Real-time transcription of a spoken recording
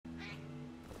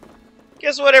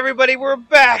Guess what, everybody? We're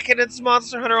back, and it's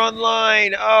Monster Hunter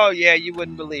Online. Oh yeah, you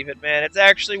wouldn't believe it, man. It's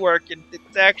actually working.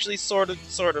 It's actually sort of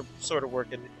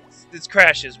working. It's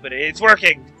crashes, but it's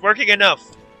working. It's working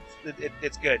enough.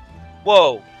 It's good.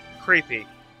 Whoa, creepy.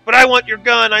 But I want your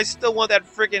gun. I still want that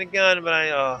freaking gun.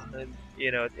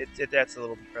 But that's a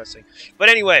little depressing. But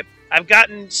anyway, I've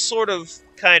gotten sort of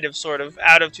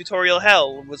out of tutorial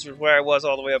hell, which was where I was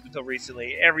all the way up until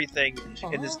recently. Everything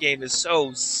in this game is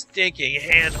so stinking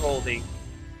hand-holdy.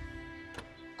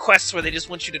 Quests where they just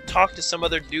want you to talk to some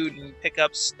other dude and pick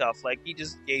up stuff. Like, he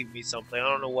just gave me something. I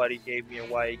don't know what he gave me or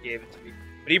why he gave it to me.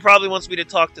 But he probably wants me to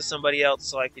talk to somebody else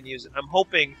so I can use it. I'm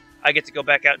hoping I get to go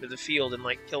back out into the field and,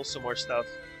 like, kill some more stuff.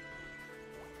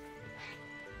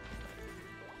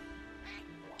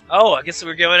 Oh, I guess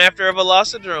we're going after a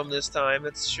Velocidrome this time.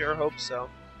 Let's sure hope so.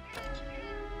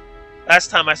 Last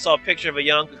time I saw a picture of a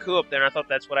Yonkaku up there, and I thought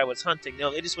that's what I was hunting.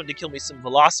 No, they just wanted to kill me some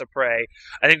Velociprey.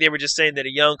 I think they were just saying that a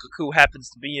Yonkaku happens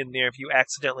to be in there if you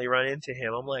accidentally run into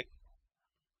him. I'm like,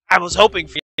 I was hoping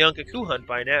for a Yonkaku hunt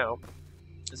by now.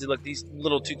 See, look, these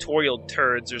little tutorial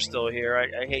turds are still here.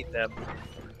 I hate them.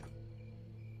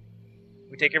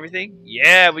 We take everything?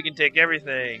 Yeah, we can take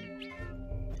everything.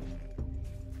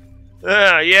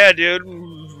 Yeah, dude.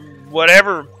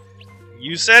 Whatever.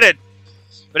 You said it.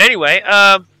 But anyway,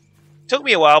 took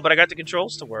me a while, but I got the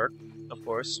controls to work. Of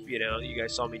course, you know, you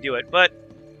guys saw me do it. But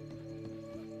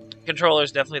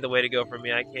controller's definitely the way to go for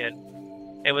me. I can't.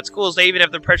 And what's cool is they even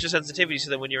have the pressure sensitivity,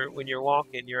 so that when you're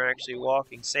walking, you're actually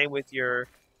walking. Same with your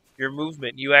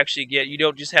movement. You actually you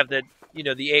don't just have the the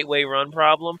 8-way run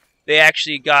problem. They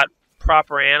actually got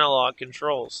proper analog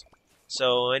controls.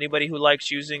 So anybody who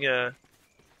likes using a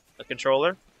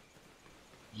controller,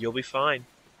 you'll be fine.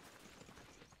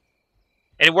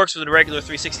 And it works with a regular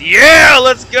 360. Yeah,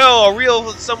 let's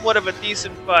go! Somewhat of a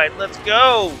decent fight. Let's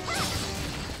go!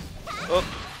 Oh.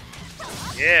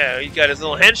 Yeah, he got his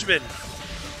little henchman.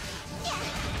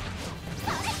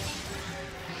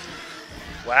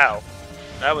 Wow.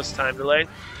 That was time delay.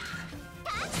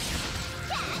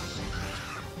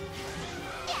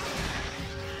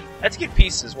 Let's get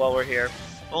pieces while we're here.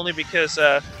 Only because,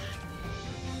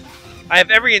 I have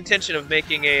every intention of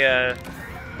making a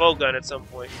bow gun at some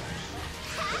point.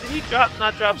 Did he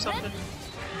not drop something?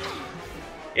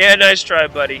 Yeah, nice try,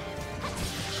 buddy.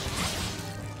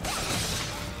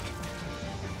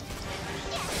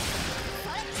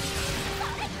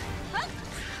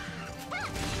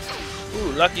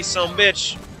 Ooh, lucky son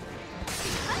bitch.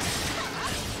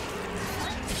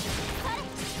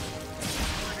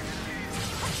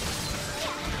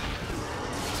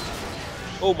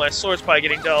 Oh, my sword's probably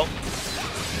getting dull.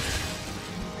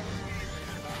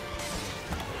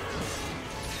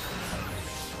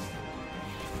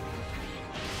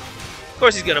 Of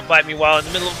course he's gonna bite me while in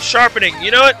the middle of sharpening. You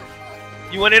know what?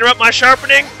 You want to interrupt my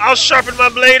sharpening? I'll sharpen my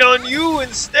blade on you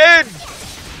instead!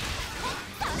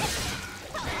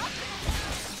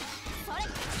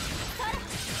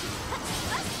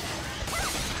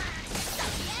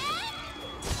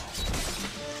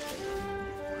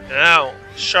 Now,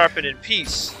 sharpen in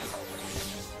peace.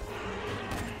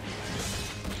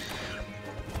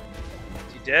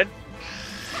 Is he dead?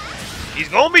 He's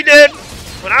gonna be dead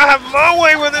when I have my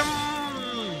way with him!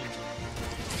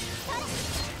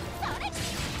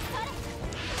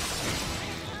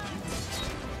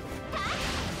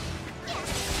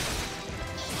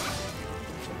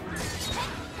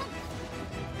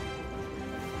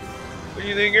 What do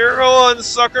you think you're going,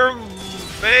 sucker?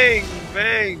 Bang,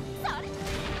 bang.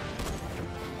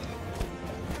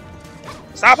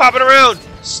 Stop hopping around!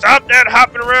 Stop that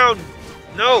hopping around!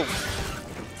 No!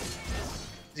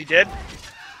 Is he dead?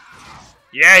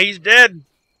 Yeah, he's dead!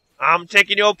 I'm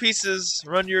taking your pieces.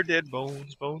 Run your dead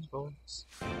bones, bones, bones.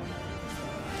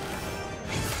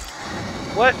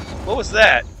 What? What was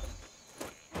that?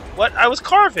 What? I was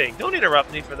carving! Don't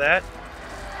interrupt me for that.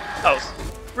 Oh,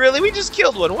 really? We just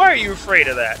killed one. Why are you afraid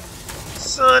of that?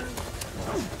 Son.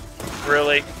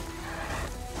 Really?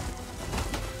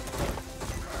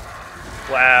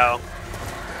 Wow.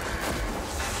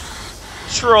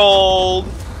 Trolled.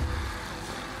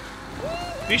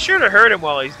 Be sure to hurt him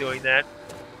while he's doing that.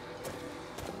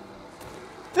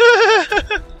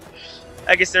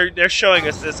 I guess they're showing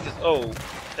us this because, oh, what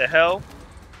the hell?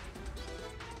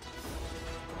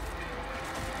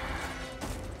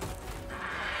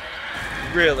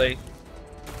 Really?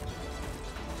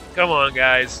 Come on,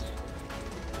 guys.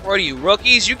 What are you,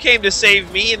 rookies? You came to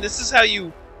save me and this is how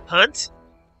you hunt?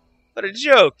 What a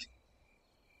joke.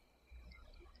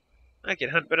 I can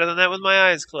hunt better than that with my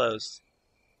eyes closed.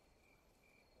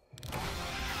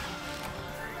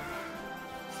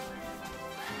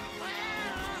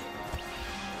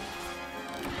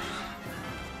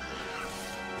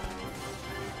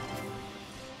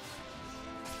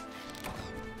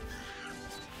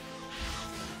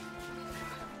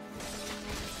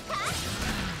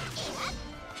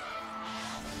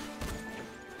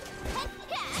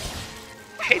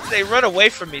 hate that they run away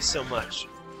from me so much.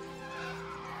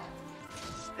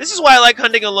 This is why I like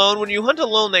hunting alone. When you hunt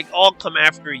alone, they all come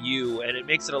after you, and it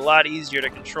makes it a lot easier to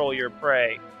control your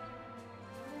prey.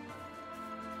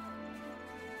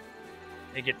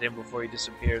 And get to him before he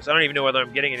disappears. I don't even know whether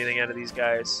I'm getting anything out of these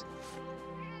guys.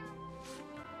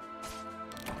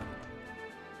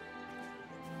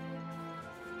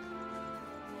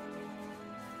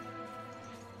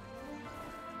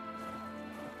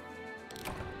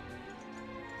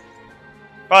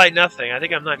 Probably nothing. I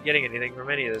think I'm not getting anything from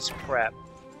any of this crap.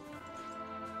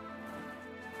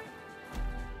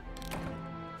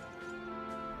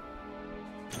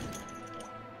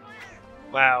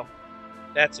 Wow.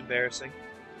 That's embarrassing.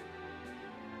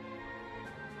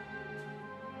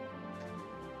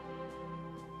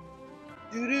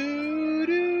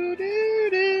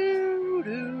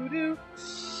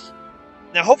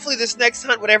 Now, hopefully this next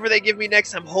hunt, whatever they give me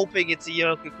next, I'm hoping it's a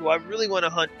Yonkaku. I really want to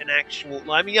hunt an actual...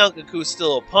 Well, I mean, Yonkaku's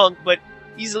still a punk, but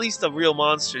he's at least a real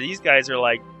monster. These guys are,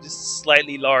 like, just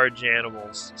slightly large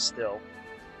animals still.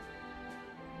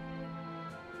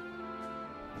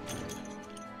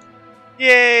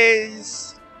 Yay!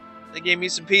 They gave me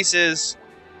some pieces.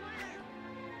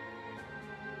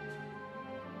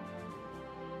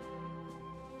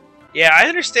 Yeah, I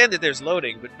understand that there's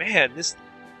loading, but man, this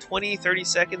 20, 30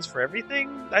 seconds for everything?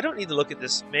 I don't need to look at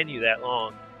this menu that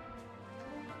long.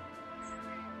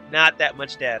 Not that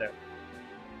much data.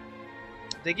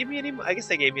 Did they give me any... I guess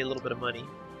they gave me a little bit of money.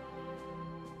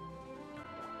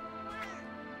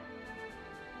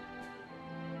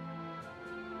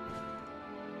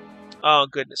 Oh,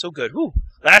 goodness. Oh, good. Whew.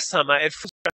 Last time I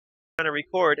was trying to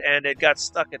record, and it got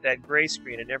stuck at that gray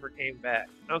screen and never came back.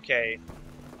 Okay.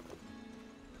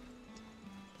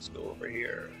 Let's go over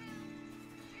here.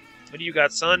 What do you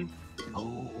got, son?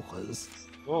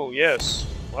 Oh, yes.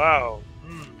 Wow.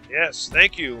 Yes,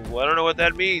 thank you. Well, I don't know what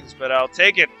that means, but I'll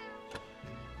take it.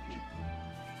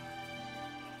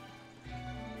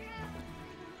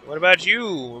 What about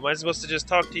you? Am I supposed to just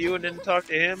talk to you and then talk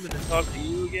to him and then talk to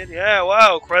you again? Yeah,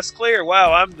 wow, crest clear.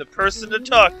 Wow, I'm the person to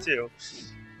talk to.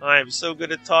 I am so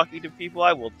good at talking to people,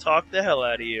 I will talk the hell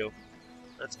out of you.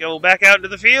 Let's go back out into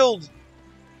the field.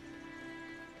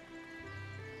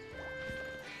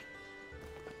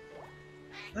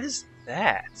 What is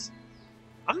that?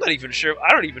 I'm not even sure.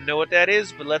 I don't even know what that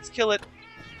is, but let's kill it.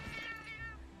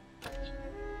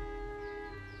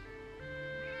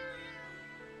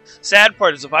 Sad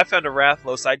part is if I found a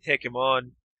Rathalos, I'd take him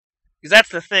on. Because that's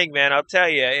the thing, man. I'll tell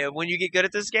you, when you get good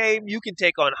at this game, you can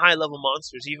take on high-level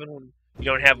monsters even when you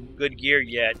don't have good gear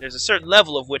yet. There's a certain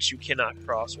level of which you cannot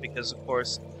cross because, of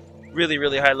course, really,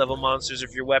 really high-level monsters,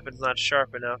 if your weapon's not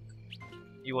sharp enough,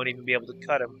 you won't even be able to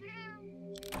cut them.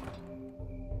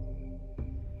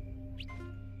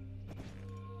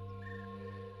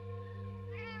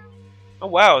 Oh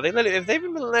wow, have they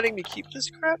been letting me keep this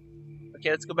crap?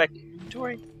 Okay, let's go back to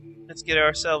inventory. Let's get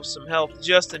ourselves some health,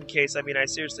 just in case. I mean, I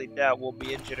seriously doubt we'll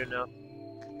be injured enough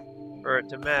for it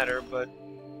to matter, but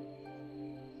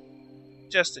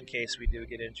just in case we do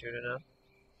get injured enough.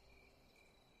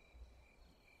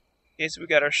 Okay, so we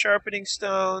got our sharpening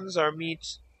stones, our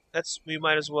meat. We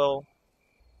might as well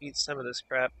eat some of this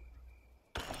crap.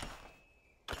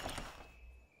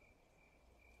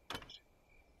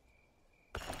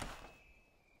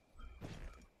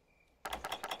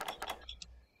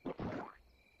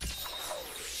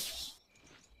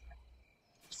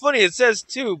 Funny, it says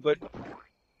 2, but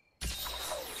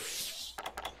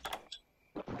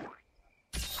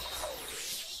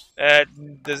that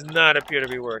does not appear to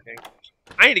be working.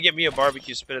 I need to get me a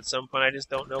barbecue spit at some point. I just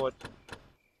don't know what.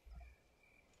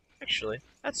 Actually,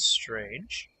 that's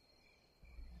strange.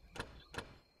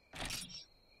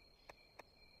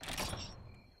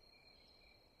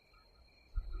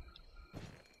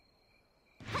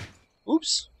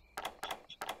 Oops.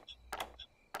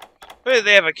 Maybe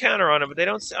they have a counter on it, but they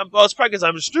don't... Well, it's probably because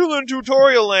I'm still in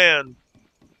tutorial land.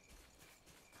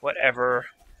 Whatever.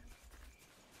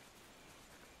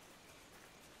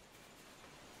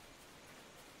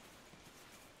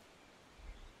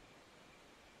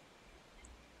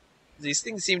 These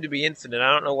things seem to be infinite.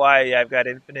 I don't know why I've got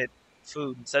infinite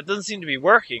food. So it doesn't seem to be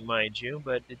working, mind you,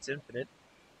 but it's infinite.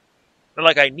 Not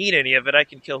like I need any of it. I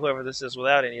can kill whoever this is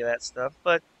without any of that stuff,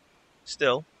 but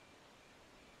still.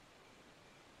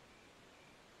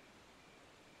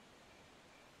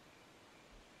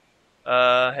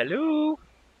 Hello?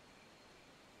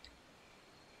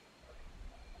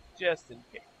 Just in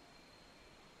case.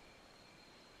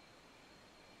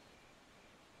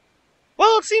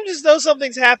 Well, it seems as though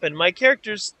something's happened. My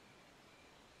character's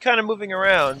kind of moving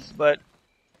around, but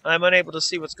I'm unable to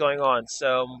see what's going on.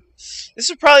 So this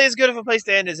is probably as good of a place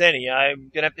to end as any.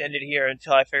 I'm gonna have to end it here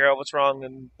until I figure out what's wrong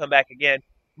and come back again.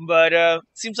 But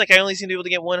seems like I only seem to be able to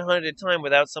get one hunt at a time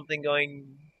without something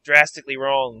going drastically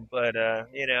wrong. But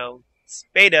it's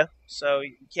beta, so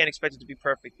you can't expect it to be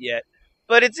perfect yet.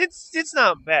 But it's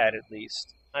not bad at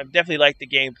least. I definitely like the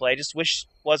gameplay. I just wish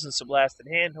it wasn't so blasted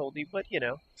handholdy, but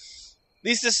at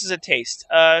least this is a taste.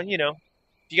 If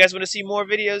you guys want to see more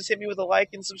videos, hit me with a like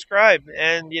and subscribe,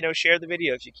 and share the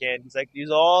video if you can, because I can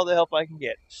use all the help I can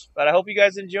get. But I hope you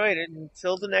guys enjoyed it.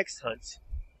 Until the next hunt.